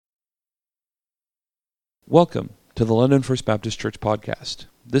Welcome to the London First Baptist Church podcast.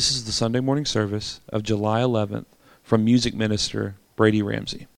 This is the Sunday morning service of July 11th from music minister Brady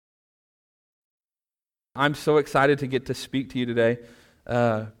Ramsey. I'm so excited to get to speak to you today.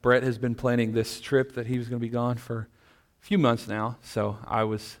 Brett has been planning this trip that he was going to be gone for a few months now. So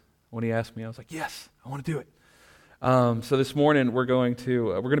when he asked me, I was like, yes, I want to do it. So this morning we're going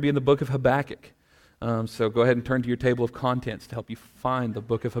to be in the book of Habakkuk. So go ahead and turn to your table of contents to help you find the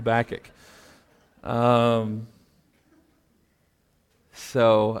book of Habakkuk. We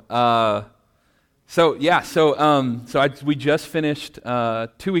just finished 2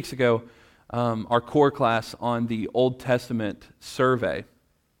 weeks ago our core class on the Old Testament survey,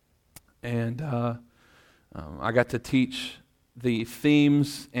 and I got to teach the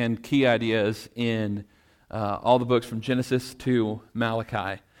themes and key ideas in all the books from Genesis to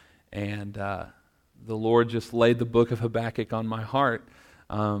Malachi, and the Lord just laid the book of Habakkuk on my heart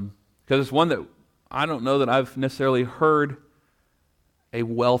because it's one that I don't know that I've necessarily heard a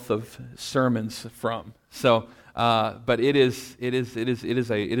wealth of sermons from. So, but it is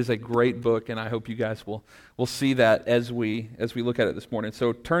a great book, and I hope you guys will see that as we look at it this morning.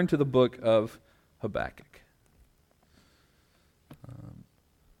 So, turn to the book of Habakkuk.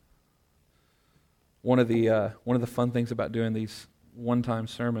 One of the fun things about doing these one-time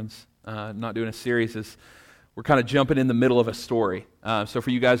sermons, not doing a series, is we're kind of jumping in the middle of a story. So for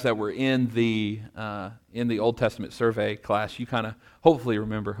you guys that were in the Old Testament survey class, you kind of hopefully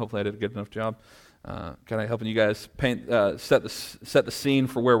I did a good enough job, kind of helping you guys set the scene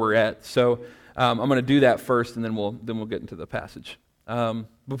for where we're at. So I'm going to do that first, and then we'll get into the passage.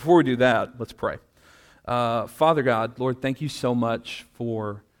 Before we do that, let's pray. Father God, Lord, thank you so much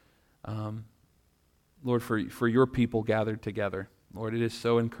for your people gathered together. Lord, it is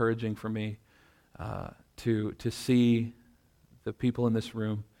so encouraging for me to see the people in this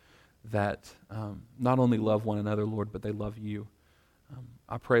room that not only love one another, Lord, but they love you.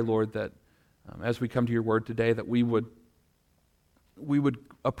 I pray, Lord, that as we come to your word today, that we would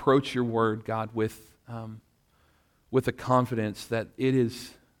approach your word, God, with a confidence that it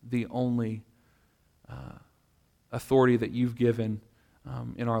is the only authority that you've given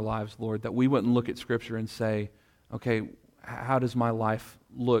in our lives, Lord, that we wouldn't look at Scripture and say, okay, how does my life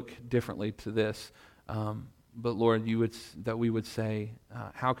look differently to this? But Lord, we would say,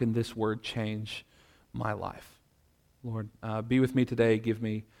 how can this word change my life? Lord, be with me today. Give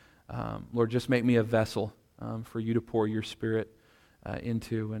me, Lord, just make me a vessel for you to pour your Spirit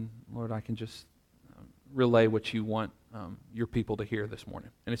into. And Lord, I can just relay what you want your people to hear this morning.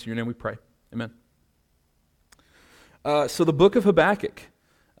 And it's in your name we pray. Amen. So the book of Habakkuk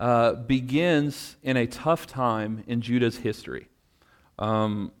begins in a tough time in Judah's history.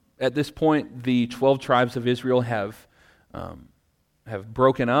 At this point, the 12 tribes of Israel have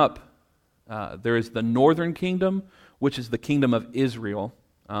broken up. There is the northern kingdom, which is the kingdom of Israel.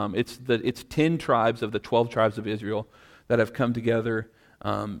 It's 10 tribes of the 12 tribes of Israel that have come together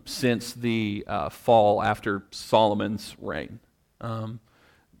since the fall after Solomon's reign.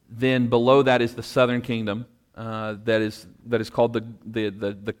 Then below that is the southern kingdom that is called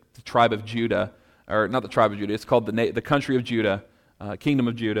the tribe of Judah, or not the tribe of Judah. It's called the country of Judah. Kingdom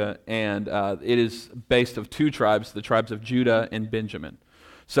of Judah, and it is based of two tribes, the tribes of Judah and Benjamin.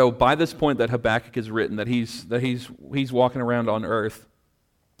 So by this point that Habakkuk is written, that he's walking around on earth,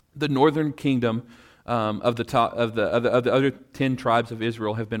 the northern kingdom of the other 10 tribes of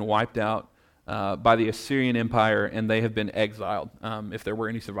Israel have been wiped out by the Assyrian Empire, and they have been exiled, if there were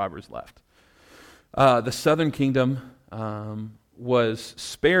any survivors left. The southern kingdom was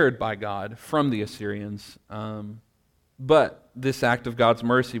spared by God from the Assyrians, but this act of God's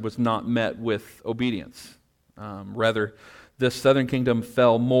mercy was not met with obedience. Rather, the southern kingdom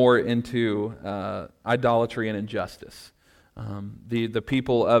fell more into idolatry and injustice. The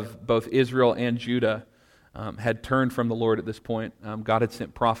people of both Israel and Judah had turned from the Lord at this point. God had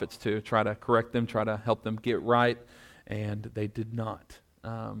sent prophets to try to correct them, try to help them get right, and they did not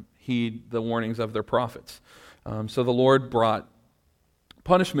heed the warnings of their prophets. So the Lord brought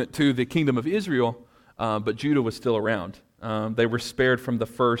punishment to the kingdom of Israel, but Judah was still around. They were spared from the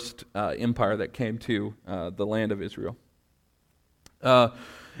first empire that came to the land of Israel.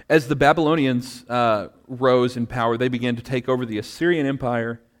 As the Babylonians rose in power, they began to take over the Assyrian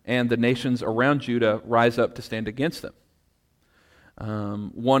Empire, and the nations around Judah rise up to stand against them.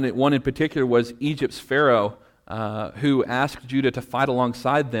 One in particular was Egypt's Pharaoh, who asked Judah to fight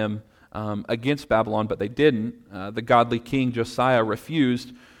alongside them against Babylon, but they didn't. The godly king Josiah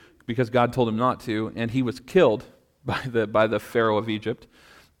refused because God told him not to, and he was killed by the Pharaoh of Egypt,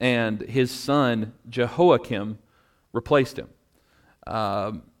 and his son Jehoiakim replaced him.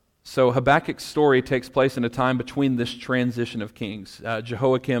 So Habakkuk's story takes place in a time between this transition of kings.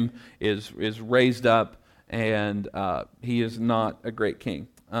 Jehoiakim is raised up, and he is not a great king.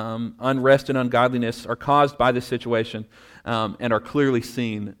 Unrest and ungodliness are caused by this situation and are clearly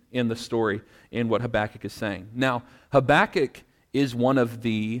seen in the story in what Habakkuk is saying. Now, Habakkuk is one of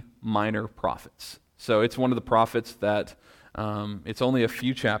the minor prophets. So it's one of the prophets that it's only a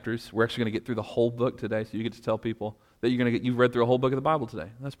few chapters. We're actually going to get through the whole book today, so you get to tell people that you've read through a whole book of the Bible today.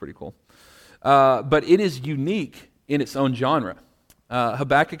 That's pretty cool. But it is unique in its own genre.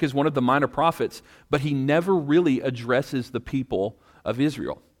 Habakkuk is one of the minor prophets, but he never really addresses the people of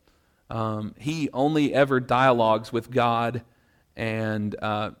Israel. He only ever dialogues with God and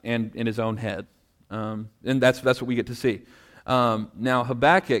in his own head, and that's what we get to see. Now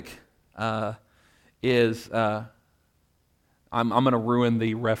Habakkuk is. I'm going to ruin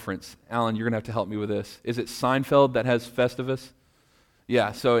the reference. Alan, you're going to have to help me with this. Is it Seinfeld that has Festivus?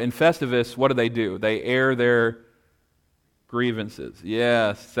 Yeah, so in Festivus, what do? They air their grievances.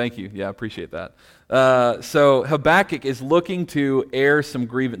 Yes, thank you. Yeah, I appreciate that. So Habakkuk is looking to air some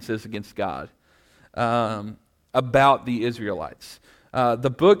grievances against God about the Israelites. The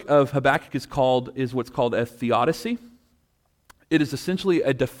book of Habakkuk is what's called a theodicy. It is essentially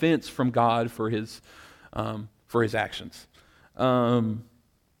a defense from God for his actions.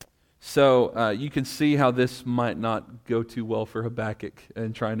 So you can see how this might not go too well for Habakkuk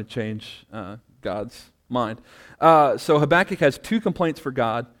in trying to change God's mind. So Habakkuk has two complaints for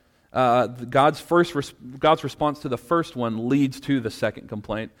God. God's response to the first one leads to the second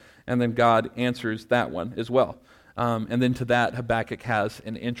complaint, and then God answers that one as well. And then to that, Habakkuk has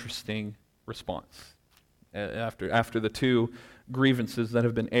an interesting response after the two grievances that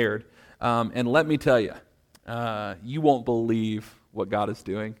have been aired. And let me tell you, you won't believe what God is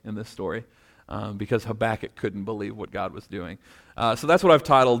doing in this story because Habakkuk couldn't believe what God was doing. So that's what I've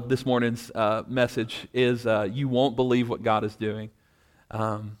titled this morning's message is You Won't Believe What God is Doing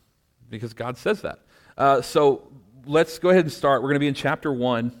because God says that. So let's go ahead and start. We're going to be in chapter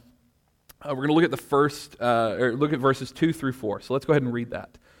 1. We're going to look at look at verses 2 through 4. So let's go ahead and read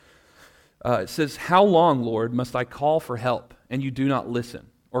that. It says, "How long, Lord, must I call for help and you do not listen?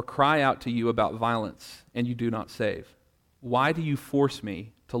 Or cry out to you about violence, and you do not save? Why do you force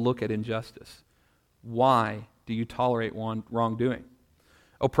me to look at injustice? Why do you tolerate wrongdoing?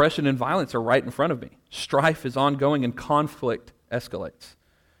 Oppression and violence are right in front of me. Strife is ongoing and conflict escalates.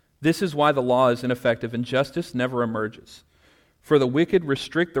 This is why the law is ineffective and justice never emerges. For the wicked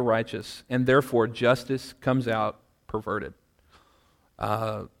restrict the righteous, and therefore justice comes out perverted."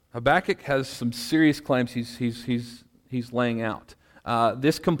 Habakkuk has some serious claims he's laying out.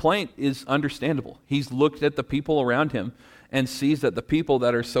 This complaint is understandable. He's looked at the people around him and sees that the people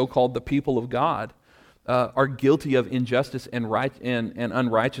that are so-called the people of God are guilty of injustice and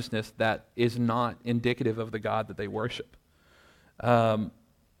unrighteousness that is not indicative of the God that they worship.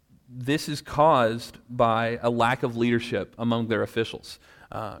 This is caused by a lack of leadership among their officials.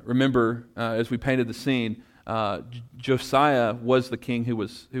 Remember, as we painted the scene, Josiah was the king who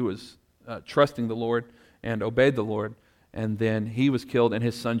was trusting the Lord and obeyed the Lord. And then he was killed, and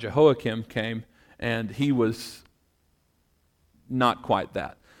his son Jehoiakim came, and he was not quite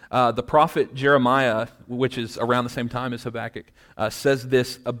that. The prophet Jeremiah, which is around the same time as Habakkuk, says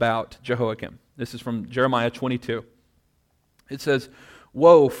this about Jehoiakim. This is from Jeremiah 22. It says,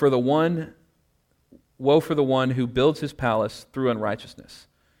 Woe for the one who builds his palace through unrighteousness,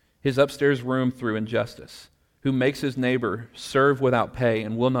 his upstairs room through injustice, who makes his neighbor serve without pay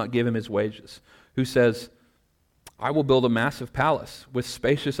and will not give him his wages, who says, I will build a massive palace with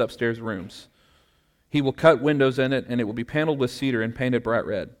spacious upstairs rooms. He will cut windows in it, and it will be paneled with cedar and painted bright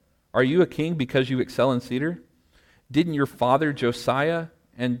red. Are you a king because you excel in cedar? Didn't your father Josiah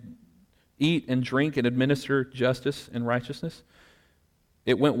eat and drink and administer justice and righteousness?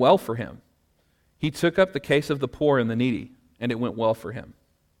 It went well for him. He took up the case of the poor and the needy, and it went well for him.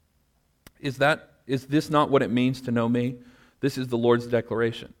 Is this not what it means to know me? This is the Lord's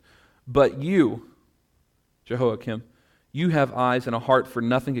declaration. But you, Jehoiakim, you have eyes and a heart for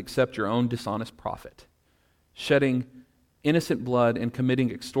nothing except your own dishonest profit, shedding innocent blood and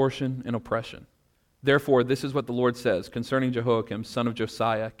committing extortion and oppression. Therefore, this is what the Lord says concerning Jehoiakim, son of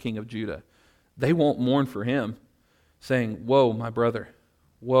Josiah, king of Judah. They won't mourn for him, saying, Woe, my brother,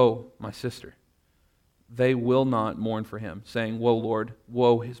 woe, my sister. They will not mourn for him, saying, Woe, Lord,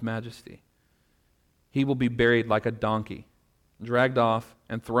 woe, his majesty. He will be buried like a donkey, dragged off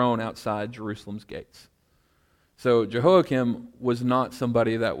and thrown outside Jerusalem's gates. So Jehoiakim was not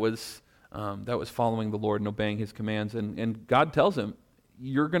somebody that was following the Lord and obeying His commands, and God tells him,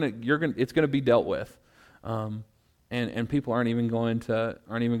 it's going to be dealt with. and people aren't even going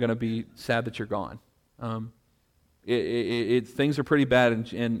to be sad that you're gone. Things are pretty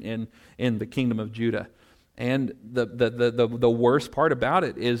bad in the kingdom of Judah. And the worst part about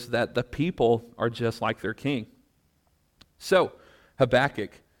it is that the people are just like their king. So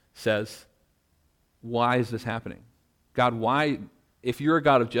Habakkuk says, why is this happening? God, why, if you're a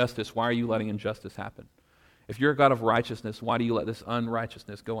God of justice, why are you letting injustice happen? If you're a God of righteousness, why do you let this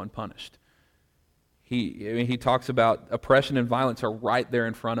unrighteousness go unpunished? He talks about oppression and violence are right there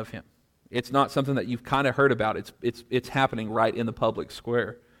in front of him. It's not something that you've kind of heard about. It's happening right in the public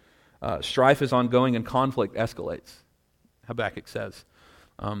square. Strife is ongoing and conflict escalates, Habakkuk says.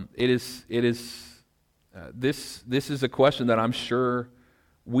 This is a question that I'm sure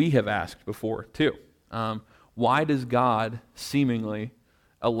we have asked before too. Why does God seemingly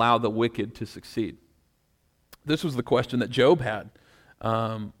allow the wicked to succeed? This was the question that Job had.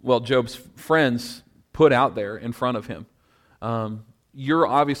 Job's friends put out there in front of him. You're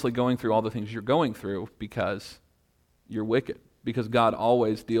obviously going through all the things you're going through because you're wicked. Because God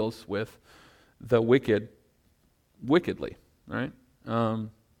always deals with the wicked wickedly, right?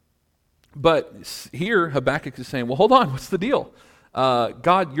 But here Habakkuk is saying, well, hold on, what's the deal?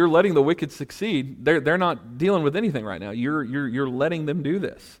 God, you're letting the wicked succeed. They're not dealing with anything right now. You're letting them do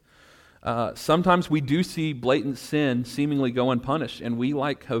this. Sometimes we do see blatant sin seemingly go unpunished, and we,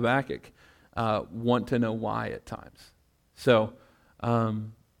 like Habakkuk, want to know why at times. So,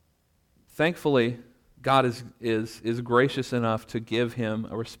 thankfully, God is gracious enough to give him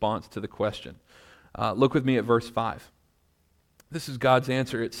a response to the question. Look with me at verse 5. This is God's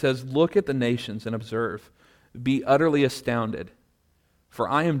answer. It says, "Look at the nations and observe. Be utterly astounded. For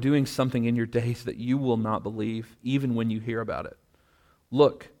I am doing something in your days that you will not believe, even when you hear about it.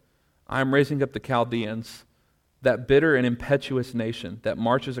 Look, I am raising up the Chaldeans, that bitter and impetuous nation that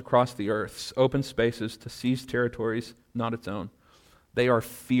marches across the earth's open spaces to seize territories not its own. They are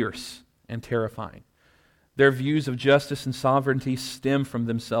fierce and terrifying. Their views of justice and sovereignty stem from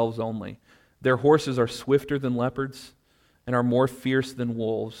themselves only. Their horses are swifter than leopards and are more fierce than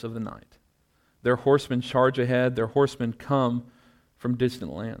wolves of the night. Their horsemen charge ahead. Their horsemen come from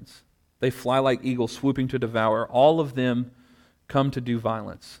distant lands. They fly like eagles swooping to devour. All of them come to do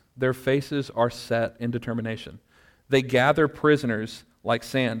violence. Their faces are set in determination. They gather prisoners like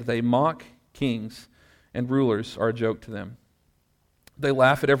sand. They mock kings, and rulers are a joke to them. They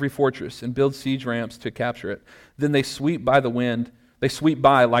laugh at every fortress and build siege ramps to capture it. Then they sweep by like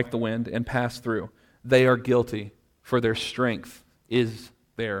the wind and pass through. They are guilty, for their strength is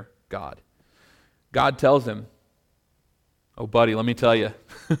their God." God tells him, "Oh, buddy, let me tell you,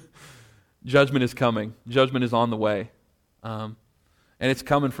 judgment is coming. Judgment is on the way. And it's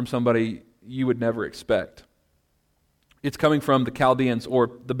coming from somebody you would never expect. It's coming from the Chaldeans or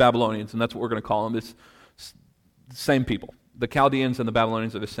the Babylonians, and that's what we're going to call them. It's same people. The Chaldeans and the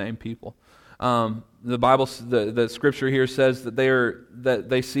Babylonians are the same people. The Bible, the scripture here says that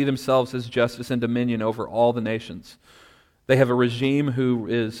they see themselves as justice and dominion over all the nations. They have a regime who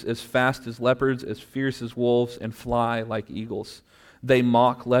is as fast as leopards, as fierce as wolves, and fly like eagles. They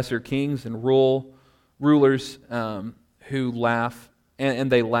mock lesser kings and rulers who laugh,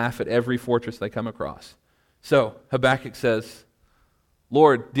 and they laugh at every fortress they come across. So Habakkuk says,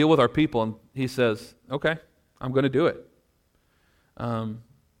 "Lord, deal with our people." And he says, "Okay, I'm going to do it." And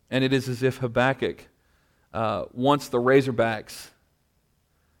it is as if Habakkuk wants the Razorbacks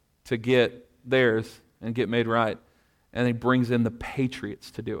to get theirs and get made right, and he brings in the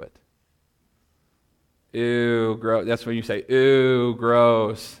Patriots to do it. Ew, gross. That's when you say, ew,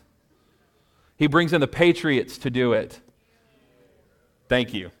 gross. He brings in the Patriots to do it.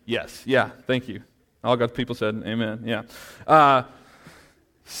 Thank you. Yes. Yeah, thank you. All God's people said amen. Yeah.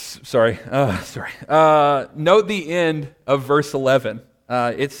 Sorry. Note the end of verse 11.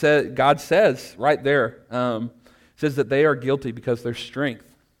 It says, God says right there, says that they are guilty because their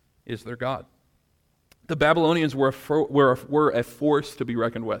strength is their God. The Babylonians were a force to be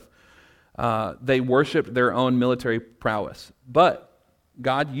reckoned with. They worshipped their own military prowess, but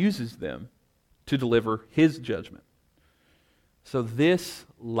God uses them to deliver His judgment. So this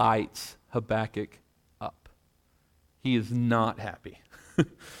lights Habakkuk up. He is not happy.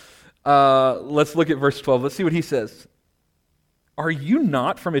 Let's look at verse 12. Let's see what he says. "Are you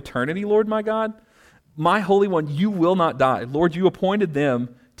not from eternity, Lord my God? My Holy One, you will not die. Lord, you appointed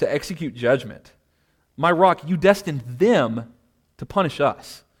them to execute judgment. My rock, you destined them to punish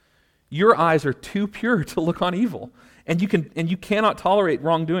us. Your eyes are too pure to look on evil, and you cannot tolerate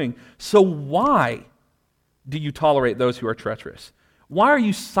wrongdoing. So why do you tolerate those who are treacherous? Why are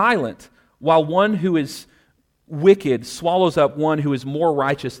you silent while one who is wicked swallows up one who is more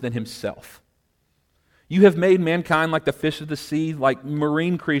righteous than himself? You have made mankind like the fish of the sea, like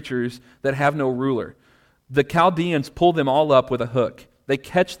marine creatures that have no ruler. The Chaldeans pull them all up with a hook. They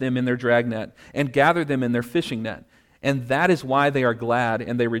catch them in their dragnet and gather them in their fishing net. And that is why they are glad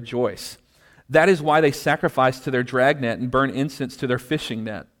and they rejoice. That is why they sacrifice to their dragnet and burn incense to their fishing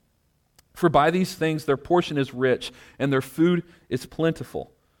net. For by these things their portion is rich and their food is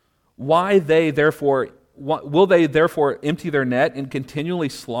plentiful. Will they therefore empty their net and continually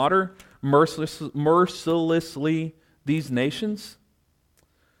slaughter mercilessly these nations?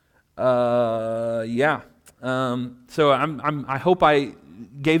 So I hope I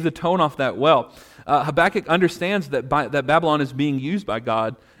gave the tone off that well. Habakkuk understands that Babylon is being used by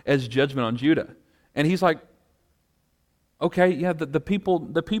God as judgment on Judah, and he's like, okay, yeah, the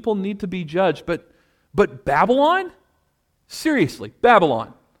people need to be judged, but Babylon, seriously,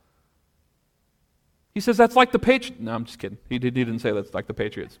 Babylon. He says that's like the Patriots. No, I'm just kidding. He didn't say that's like the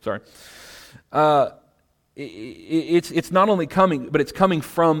Patriots. Sorry. It's not only coming, but it's coming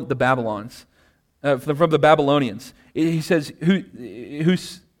from the Babylons. From the Babylonians. He says,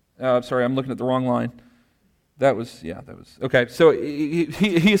 who's, sorry, I'm looking at the wrong line. That was, okay. So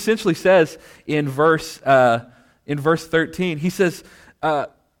he essentially says in verse 13, he says,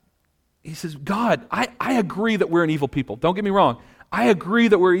 God, I agree that we're an evil people. Don't get me wrong. I agree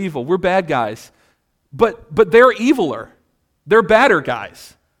that we're evil. We're bad guys. But they're eviler. They're badder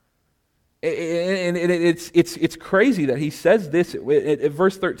guys. And it's crazy that he says this at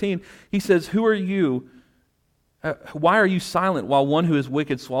verse 13. He says, "Who are you? Why are you silent while one who is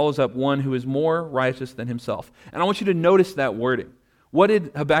wicked swallows up one who is more righteous than himself?" And I want you to notice that wording. What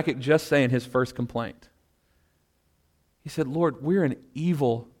did Habakkuk just say in his first complaint? He said, "Lord, we're an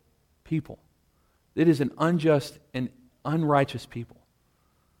evil people. It is an unjust and unrighteous people."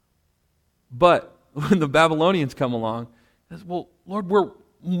 But when the Babylonians come along, he says, "Well, Lord, we're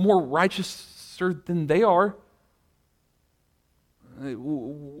more righteous than they are."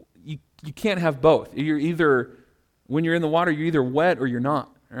 You can't have both. You're either, when you're in the water, you're either wet or you're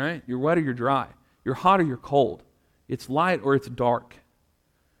not. All right? You're wet or you're dry. You're hot or you're cold. It's light or it's dark.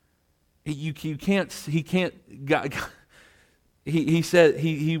 He said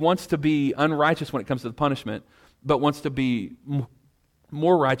he wants to be unrighteous when it comes to the punishment, but wants to be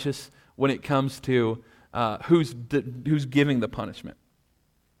more righteous when it comes to who's giving the punishment.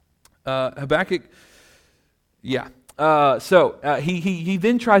 Habakkuk, he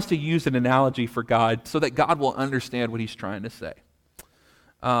then tries to use an analogy for God so that God will understand what he's trying to say,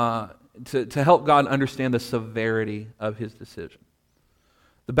 to help God understand the severity of his decision.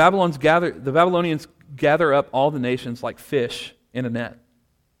 The Babylonians gather up all the nations like fish in a net,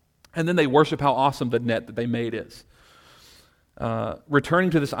 and then they worship how awesome the net that they made is.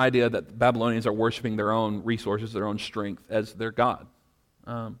 Returning to this idea that the Babylonians are worshiping their own resources, their own strength as their God.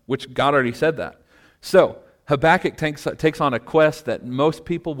 Which God already said that. So Habakkuk takes on a quest that most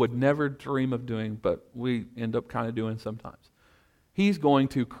people would never dream of doing, but we end up kind of doing sometimes. He's going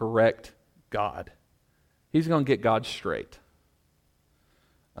to correct God. He's going to get God straight.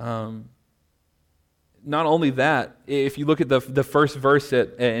 Not only that, if you look at the first verse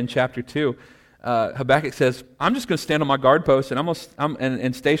in chapter 2, Habakkuk says, "I'm just going to stand on my guard post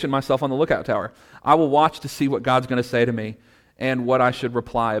and station myself on the lookout tower. I will watch to see what God's going to say to me and what I should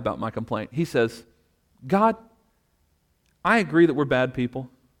reply about my complaint." He says, "God, I agree that we're bad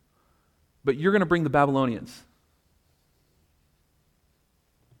people, but you're going to bring the Babylonians.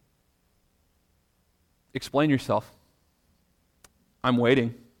 Explain yourself. I'm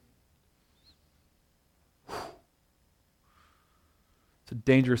waiting." It's a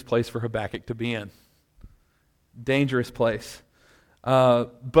dangerous place for Habakkuk to be in. Dangerous place.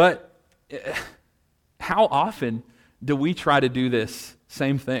 But how often do we try to do this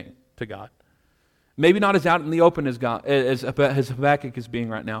same thing to God? Maybe not as out in the open as Habakkuk is being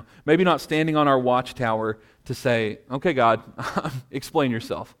right now. Maybe not standing on our watchtower to say, "Okay, God, explain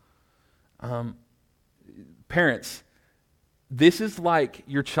yourself." Parents, this is like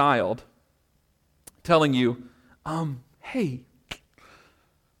your child telling you, "Hey,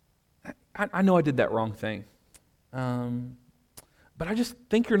 I know I did that wrong thing, but I just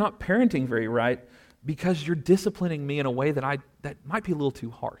think you're not parenting very right because you're disciplining me in a way that might be a little too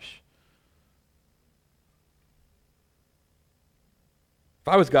harsh." If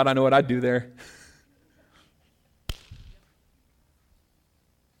I was God, I know what I'd do there.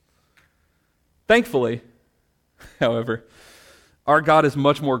 Thankfully, however, our God is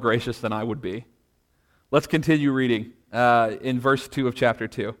much more gracious than I would be. Let's continue reading in verse 2 of chapter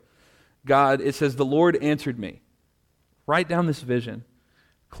 2. It says, "The Lord answered me, write down this vision,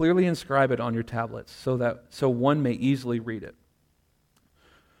 clearly inscribe it on your tablets so one may easily read it.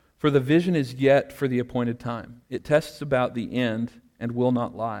 For the vision is yet for the appointed time. It tests about the end and will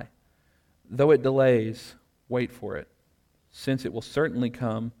not lie. Though it delays, wait for it, since it will certainly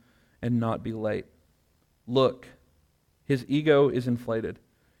come and not be late. Look, his ego is inflated.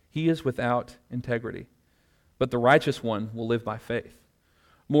 He is without integrity. But the righteous one will live by faith.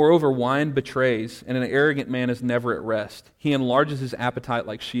 Moreover, wine betrays, and an arrogant man is never at rest. He enlarges his appetite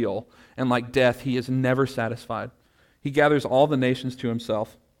like Sheol, and like death he is never satisfied. He gathers all the nations to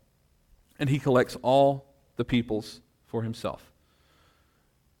himself, and he collects all the peoples for himself.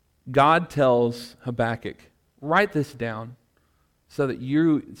 God tells Habakkuk, write this down so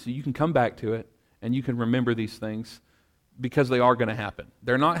you can come back to it and you can remember these things because they are going to happen.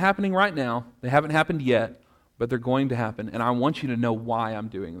 They're not happening right now. They haven't happened yet, but they're going to happen. And I want you to know why I'm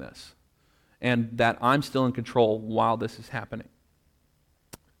doing this and that I'm still in control while this is happening.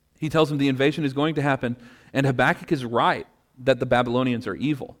 He tells him the invasion is going to happen, and Habakkuk is right that the Babylonians are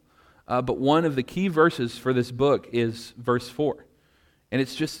evil. But one of the key verses for this book is verse 4. And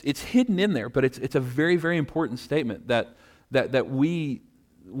it's hidden in there, but it's a very, very important statement that we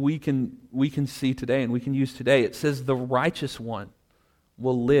can see today and we can use today. It says the righteous one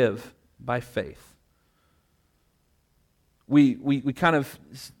will live by faith. We kind of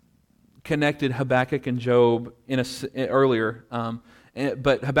connected Habakkuk and Job earlier,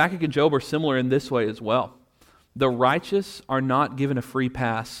 but Habakkuk and Job are similar in this way as well. The righteous are not given a free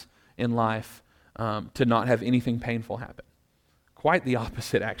pass in life to not have anything painful happen. Quite the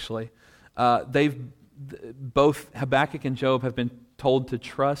opposite, actually. Both Habakkuk and Job have been told to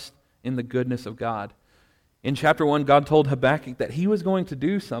trust in the goodness of God. In chapter 1, God told Habakkuk that he was going to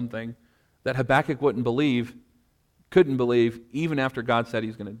do something that Habakkuk couldn't believe, even after God said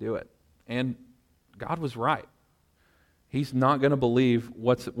he's going to do it. And God was right. He's not going to believe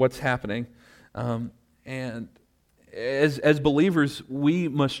what's happening. And as believers, we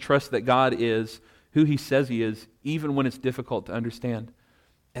must trust that God is who he says he is, even when it's difficult to understand.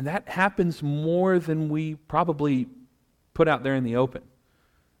 And that happens more than we probably put out there in the open,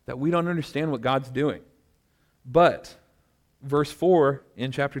 that we don't understand what God's doing. But verse 4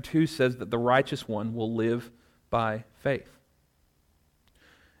 in chapter 2 says that the righteous one will live by faith.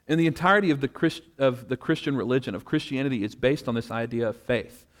 And the entirety of the Christian religion, of Christianity, is based on this idea of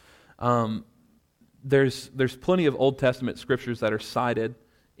faith. There's plenty of Old Testament scriptures that are cited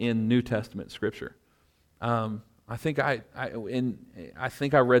in New Testament scripture. I think I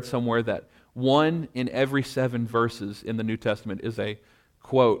read somewhere that 1 in every 7 verses in the New Testament is a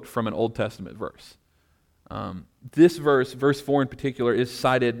quote from an Old Testament verse. This verse 4 in particular, is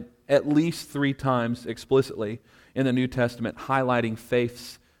cited at least 3 times explicitly in the New Testament, highlighting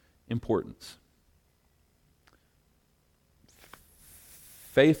faith's importance.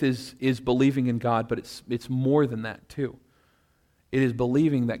 Faith is believing in God, but it's more than that too. It is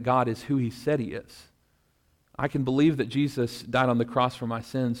believing that God is who he said he is. I can believe that Jesus died on the cross for my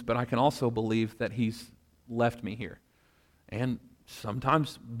sins, but I can also believe that he's left me here. And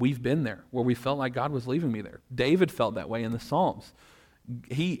sometimes we've been there where we felt like God was leaving me there. David felt that way in the Psalms.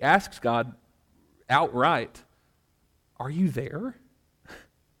 He asks God outright, "Are you there?"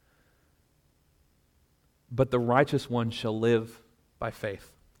 But the righteous one shall live by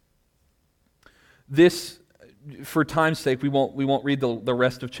faith. This, for time's sake, we won't read the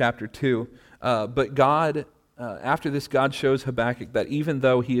rest of chapter 2. But God, after this, God shows Habakkuk that even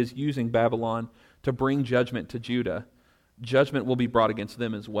though he is using Babylon to bring judgment to Judah, judgment will be brought against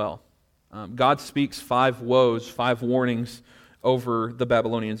them as well. God speaks 5 woes, 5 warnings over the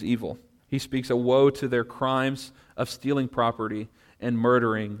Babylonians' evil. He speaks a woe to their crimes of stealing property and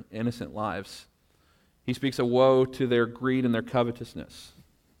murdering innocent lives. He speaks a woe to their greed and their covetousness,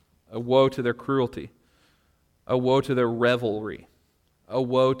 a woe to their cruelty, a woe to their revelry, a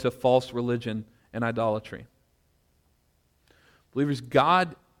woe to false religion and idolatry. Believers,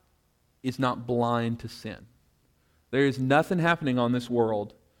 God is not blind to sin. There is nothing happening on this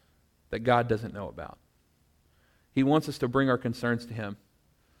world that God doesn't know about. He wants us to bring our concerns to him.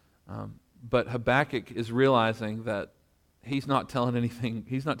 But Habakkuk is realizing that he's not telling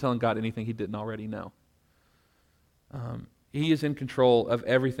God anything he didn't already know. He is in control of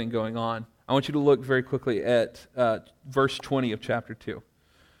everything going on. I want you to look very quickly at verse 20 of chapter 2.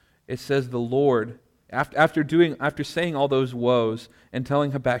 It says the Lord, after saying all those woes and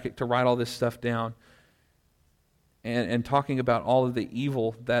telling Habakkuk to write all this stuff down and talking about all of the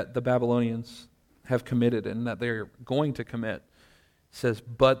evil that the Babylonians have committed and that they're going to commit, says,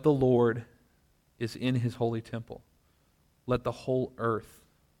 "But the Lord is in his holy temple. Let the whole earth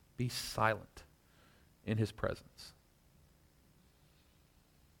be silent in his presence."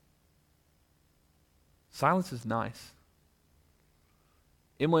 Silence is nice.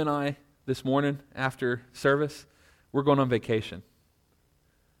 Emily and I, this morning after service, we're going on vacation.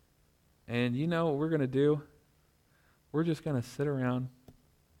 And you know what we're going to do? We're just going to sit around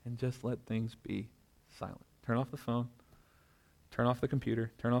and just let things be silent. Turn off the phone, turn off the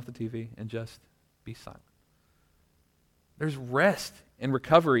computer, turn off the TV, and just be silent. There's rest and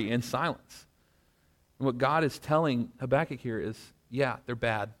recovery in silence. And what God is telling Habakkuk here is, yeah, they're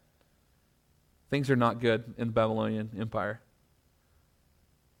bad. Things are not good in the Babylonian Empire.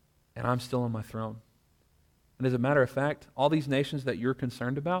 And I'm still on my throne. And as a matter of fact, all these nations that you're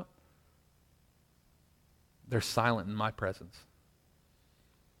concerned about, they're silent in my presence.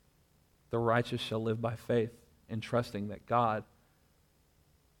 The righteous shall live by faith in trusting that God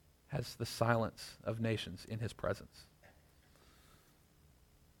has the silence of nations in his presence.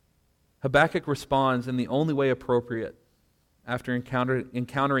 Habakkuk responds in the only way appropriate after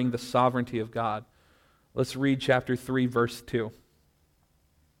encountering the sovereignty of God. Let's read chapter 3, verse 2.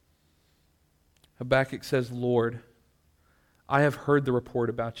 Habakkuk says, Lord, I have heard the report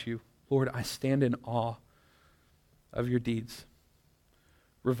about you. Lord, I stand in awe of your deeds.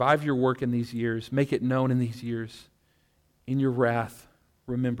 Revive your work in these years. Make it known in these years. In your wrath,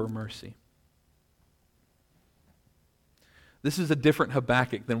 remember mercy. This is a different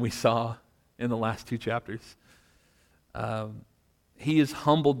Habakkuk than we saw in the last two chapters. He is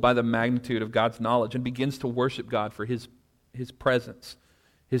humbled by the magnitude of God's knowledge and begins to worship God for his presence,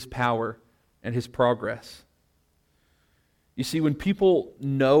 his power, and his progress. You see, when people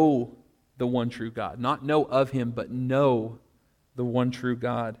know the one true God, not know of him, but know the one true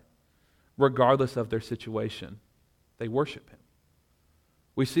God, regardless of their situation, they worship him.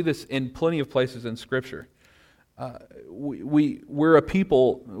 We see this in plenty of places in Scripture. We're a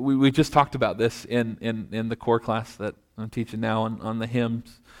people, we just talked about this in the core class that I'm teaching now on the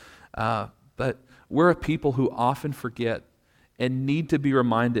hymns, but we're a people who often forget and need to be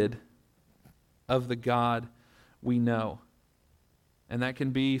reminded of the God we know. And that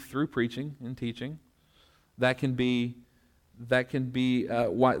can be through preaching and teaching. That's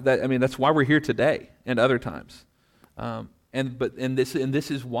why we're here today and other times.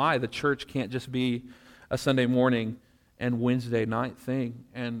 This is why the church can't just be a Sunday morning and Wednesday night thing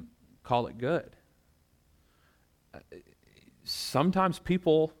and call it good. Sometimes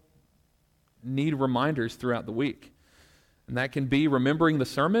people need reminders throughout the week. And that can be remembering the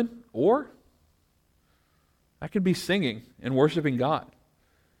sermon, or that could be singing and worshiping God.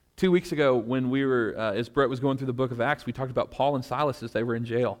 2 weeks ago, when we were, as Brett was going through the book of Acts, we talked about Paul and Silas as they were in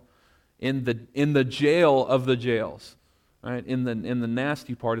jail, in the jail of the jails, right? In the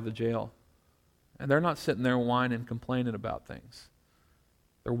nasty part of the jail, and they're not sitting there whining and complaining about things.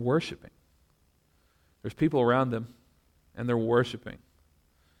 They're worshiping. There's people around them, and they're worshiping.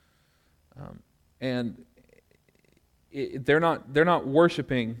 They're not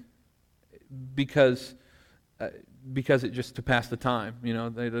worshiping because it just to pass the time,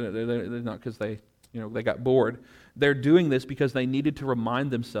 they're not because they got bored. They're doing this because they needed to remind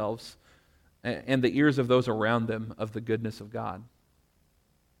themselves and the ears of those around them of the goodness of God.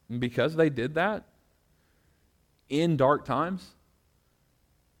 And because they did that in dark times,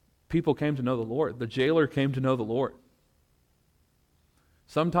 people came to know the Lord. The jailer came to know the Lord.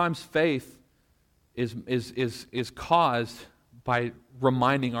 Sometimes faith is caused by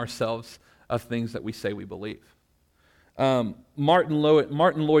reminding ourselves of things that we say we believe. Martin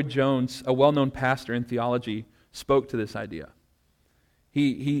Lloyd-Jones, a well-known pastor in theology, spoke to this idea.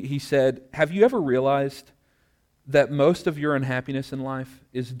 He said, "Have you ever realized that most of your unhappiness in life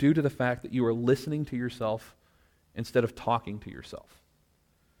is due to the fact that you are listening to yourself instead of talking to yourself?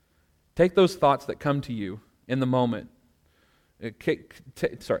 Take those thoughts that come to you in the moment.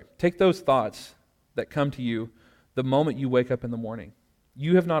 Take those thoughts that come to you the moment you wake up in the morning.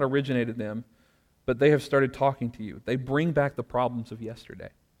 You have not originated them, but they have started talking to you. They bring back the problems of yesterday.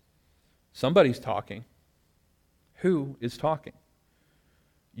 Somebody's talking. Who is talking?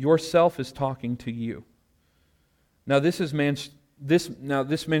 Yourself is talking to you. Now this man's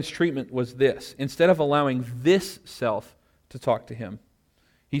treatment was this. Instead of allowing this self to talk to him,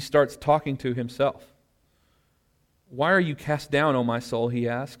 he starts talking to himself. Why are you cast down, O my soul, he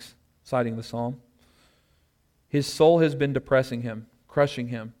asks, citing the psalm. His soul has been depressing him, crushing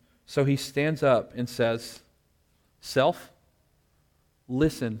him. So he stands up and says, Self,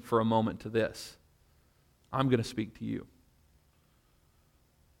 listen for a moment to this. I'm going to speak to you.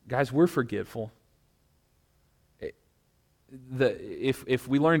 Guys, we're forgetful. If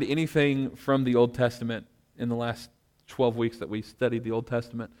we learned anything from the Old Testament in the last 12 weeks that we studied the Old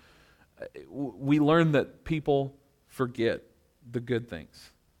Testament, we learned that people forget the good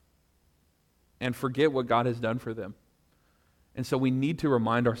things and forget what God has done for them. And so we need to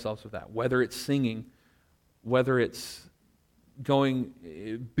remind ourselves of that, whether it's singing, whether it's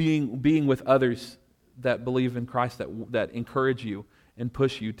being with others that believe in Christ, that encourage you and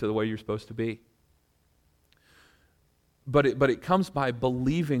push you to the way you're supposed to be. But it comes by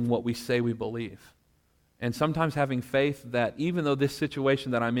believing what we say we believe. And sometimes having faith that even though this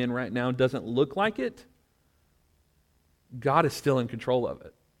situation that I'm in right now doesn't look like it, God is still in control of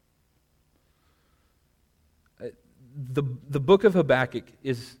it. The book of Habakkuk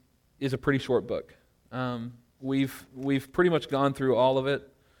is a pretty short book. We've pretty much gone through all of it.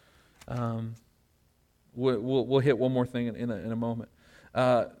 We'll hit one more thing in a moment.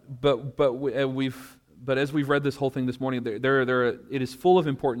 But as we've read this whole thing this morning, it is full of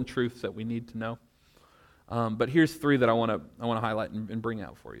important truths that we need to know. But here's three that I want to highlight and bring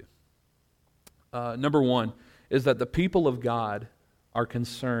out for you. Number one is that the people of God are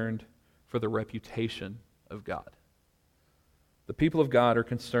concerned for the reputation of God. The people of God are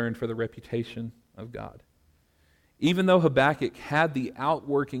concerned for the reputation of God. Even though Habakkuk had the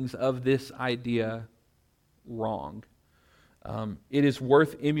outworkings of this idea wrong, it is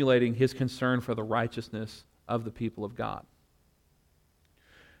worth emulating his concern for the righteousness of the people of God.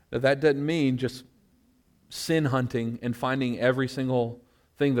 Now, that doesn't mean just sin hunting and finding every single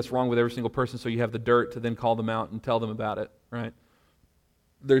thing that's wrong with every single person so you have the dirt to then call them out and tell them about it, right?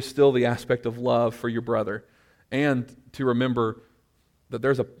 There's still the aspect of love for your brother, and to remember that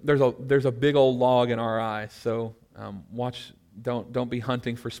there's a big old log in our eye, so don't be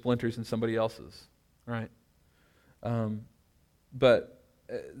hunting for splinters in somebody else's, right? But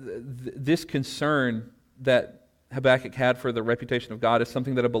this concern that Habakkuk had for the reputation of God is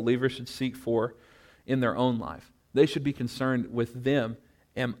something that a believer should seek for in their own life. They should be concerned with them.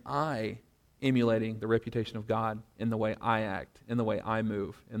 Am I emulating the reputation of God in the way I act, in the way I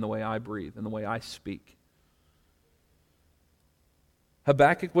move, in the way I breathe, in the way I speak?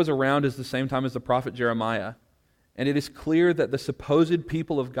 Habakkuk was around at the same time as the prophet Jeremiah, and it is clear that the supposed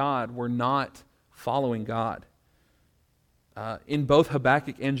people of God were not following God. In both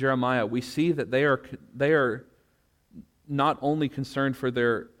Habakkuk and Jeremiah, we see that they are not only concerned for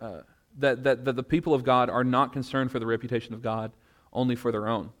their that the people of God are not concerned for the reputation of God only for their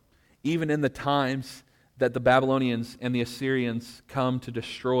own. Even in the times that the Babylonians and the Assyrians come to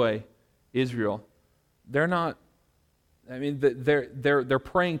destroy Israel, they're not. I mean, they're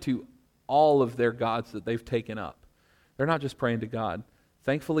praying to all of their gods that they've taken up. They're not just praying to God.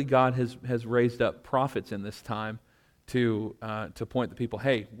 Thankfully, God has raised up prophets in this time to point the people,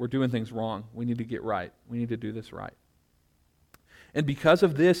 hey, we're doing things wrong. We need to get right. We need to do this right. And because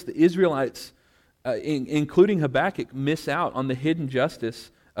of this, the Israelites, including Habakkuk, miss out on the hidden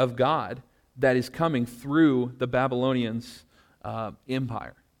justice of God that is coming through the Babylonians'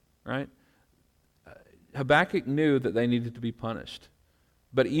 empire, right? Habakkuk knew that they needed to be punished.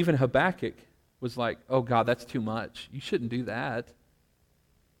 But even Habakkuk was like, oh God, that's too much. You shouldn't do that.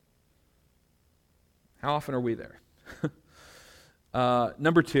 How often are we there?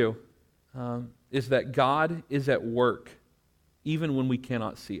 Number two is that God is at work even when we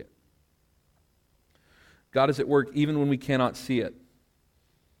cannot see it. God is at work even when we cannot see it.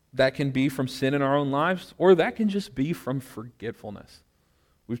 That can be from sin in our own lives, or that can just be from forgetfulness.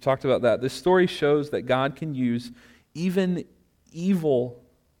 We've talked about that. This story shows that God can use even evil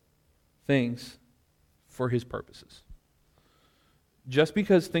things for His purposes. Just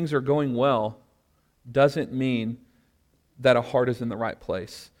because things are going well doesn't mean that a heart is in the right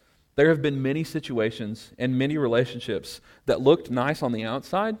place. There have been many situations and many relationships that looked nice on the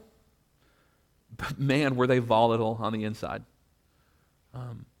outside, but man, were they volatile on the inside.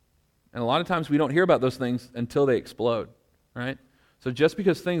 And a lot of times we don't hear about those things until they explode, right? So just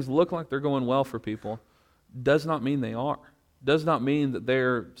because things look like they're going well for people does not mean they are. Does not mean that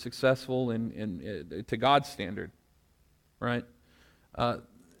they're successful in to God's standard, right?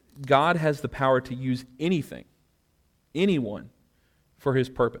 God has the power to use anything, anyone, for His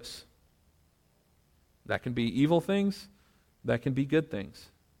purpose. That can be evil things, that can be good things.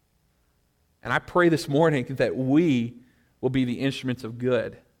 And I pray this morning that we will be the instruments of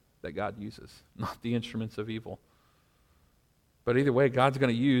good that God uses, not the instruments of evil. But either way, God's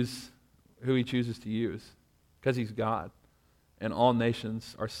going to use who He chooses to use because He's God, and all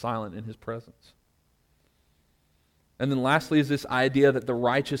nations are silent in His presence. And then lastly is this idea that the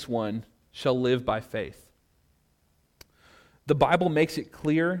righteous one shall live by faith. The Bible makes it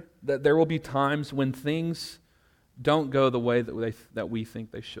clear that there will be times when things don't go the way that we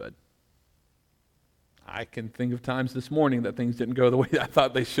think they should. I can think of times this morning that things didn't go the way I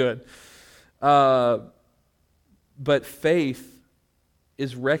thought they should. But faith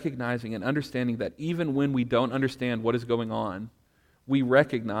is recognizing and understanding that even when we don't understand what is going on, we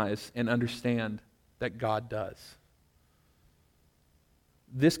recognize and understand that God does.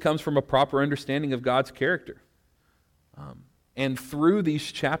 This comes from a proper understanding of God's character. And through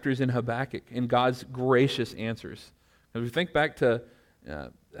these chapters in Habakkuk and God's gracious answers. If we think back to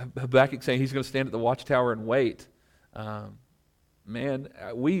Habakkuk saying he's going to stand at the watchtower and wait,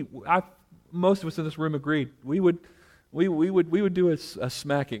 most of us in this room agreed we would do a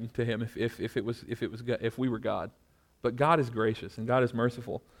smacking to him if we were God. But God is gracious and God is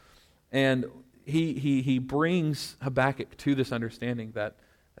merciful, and he brings Habakkuk to this understanding that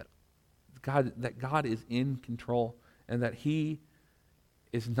God is in control and that He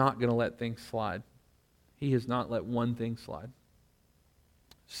is not going to let things slide. He has not let one thing slide.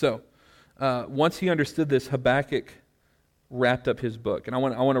 So, once he understood this, Habakkuk wrapped up his book. And I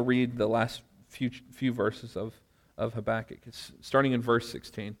want to read the last few verses of Habakkuk. It's starting in verse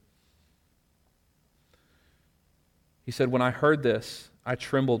 16. He said, "When I heard this, I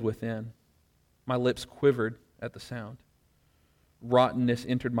trembled within. My lips quivered at the sound. Rottenness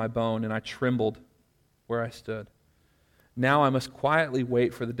entered my bone, and I trembled where I stood. Now I must quietly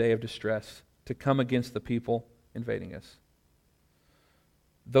wait for the day of distress to come against the people invading us.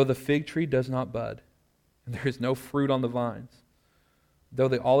 Though the fig tree does not bud, and there is no fruit on the vines, though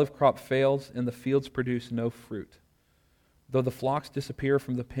the olive crop fails and the fields produce no fruit, though the flocks disappear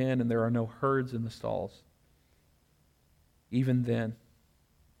from the pen and there are no herds in the stalls, even then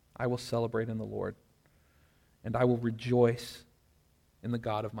I will celebrate in the Lord, and I will rejoice in the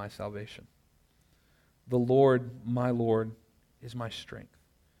God of my salvation. The Lord, my Lord, is my strength.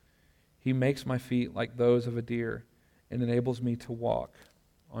 He makes my feet like those of a deer and enables me to walk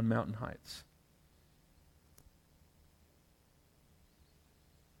on mountain heights."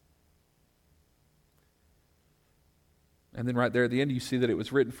 And then right there at the end, you see that it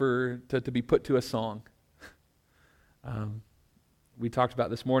was written to be put to a song. We talked about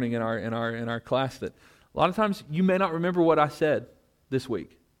this morning in our class that a lot of times you may not remember what I said this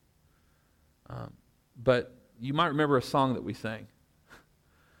week, but you might remember a song that we sang.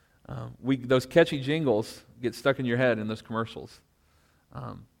 Those catchy jingles get stuck in your head in those commercials,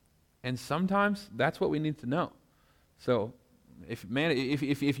 and sometimes that's what we need to know. So,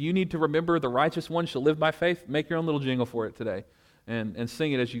 if you need to remember the righteous one shall live by faith, make your own little jingle for it today, and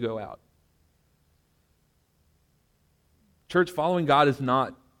sing it as you go out. Church, following God is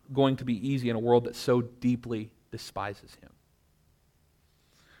not going to be easy in a world that so deeply despises Him.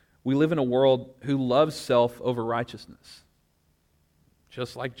 We live in a world who loves self over righteousness,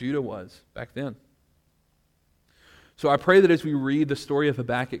 just like Judah was back then. So I pray that as we read the story of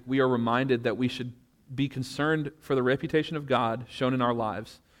Habakkuk, we are reminded that we should be concerned for the reputation of God shown in our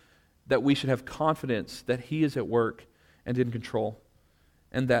lives, that we should have confidence that He is at work and in control,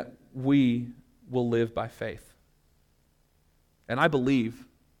 and that we will live by faith. And I believe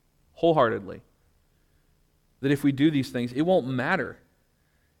wholeheartedly that if we do these things, it won't matter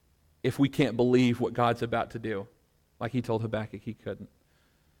if we can't believe what God's about to do, like He told Habakkuk he couldn't.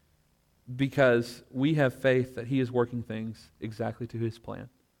 Because we have faith that He is working things exactly to His plan.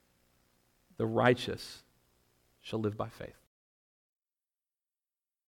 The righteous shall live by faith.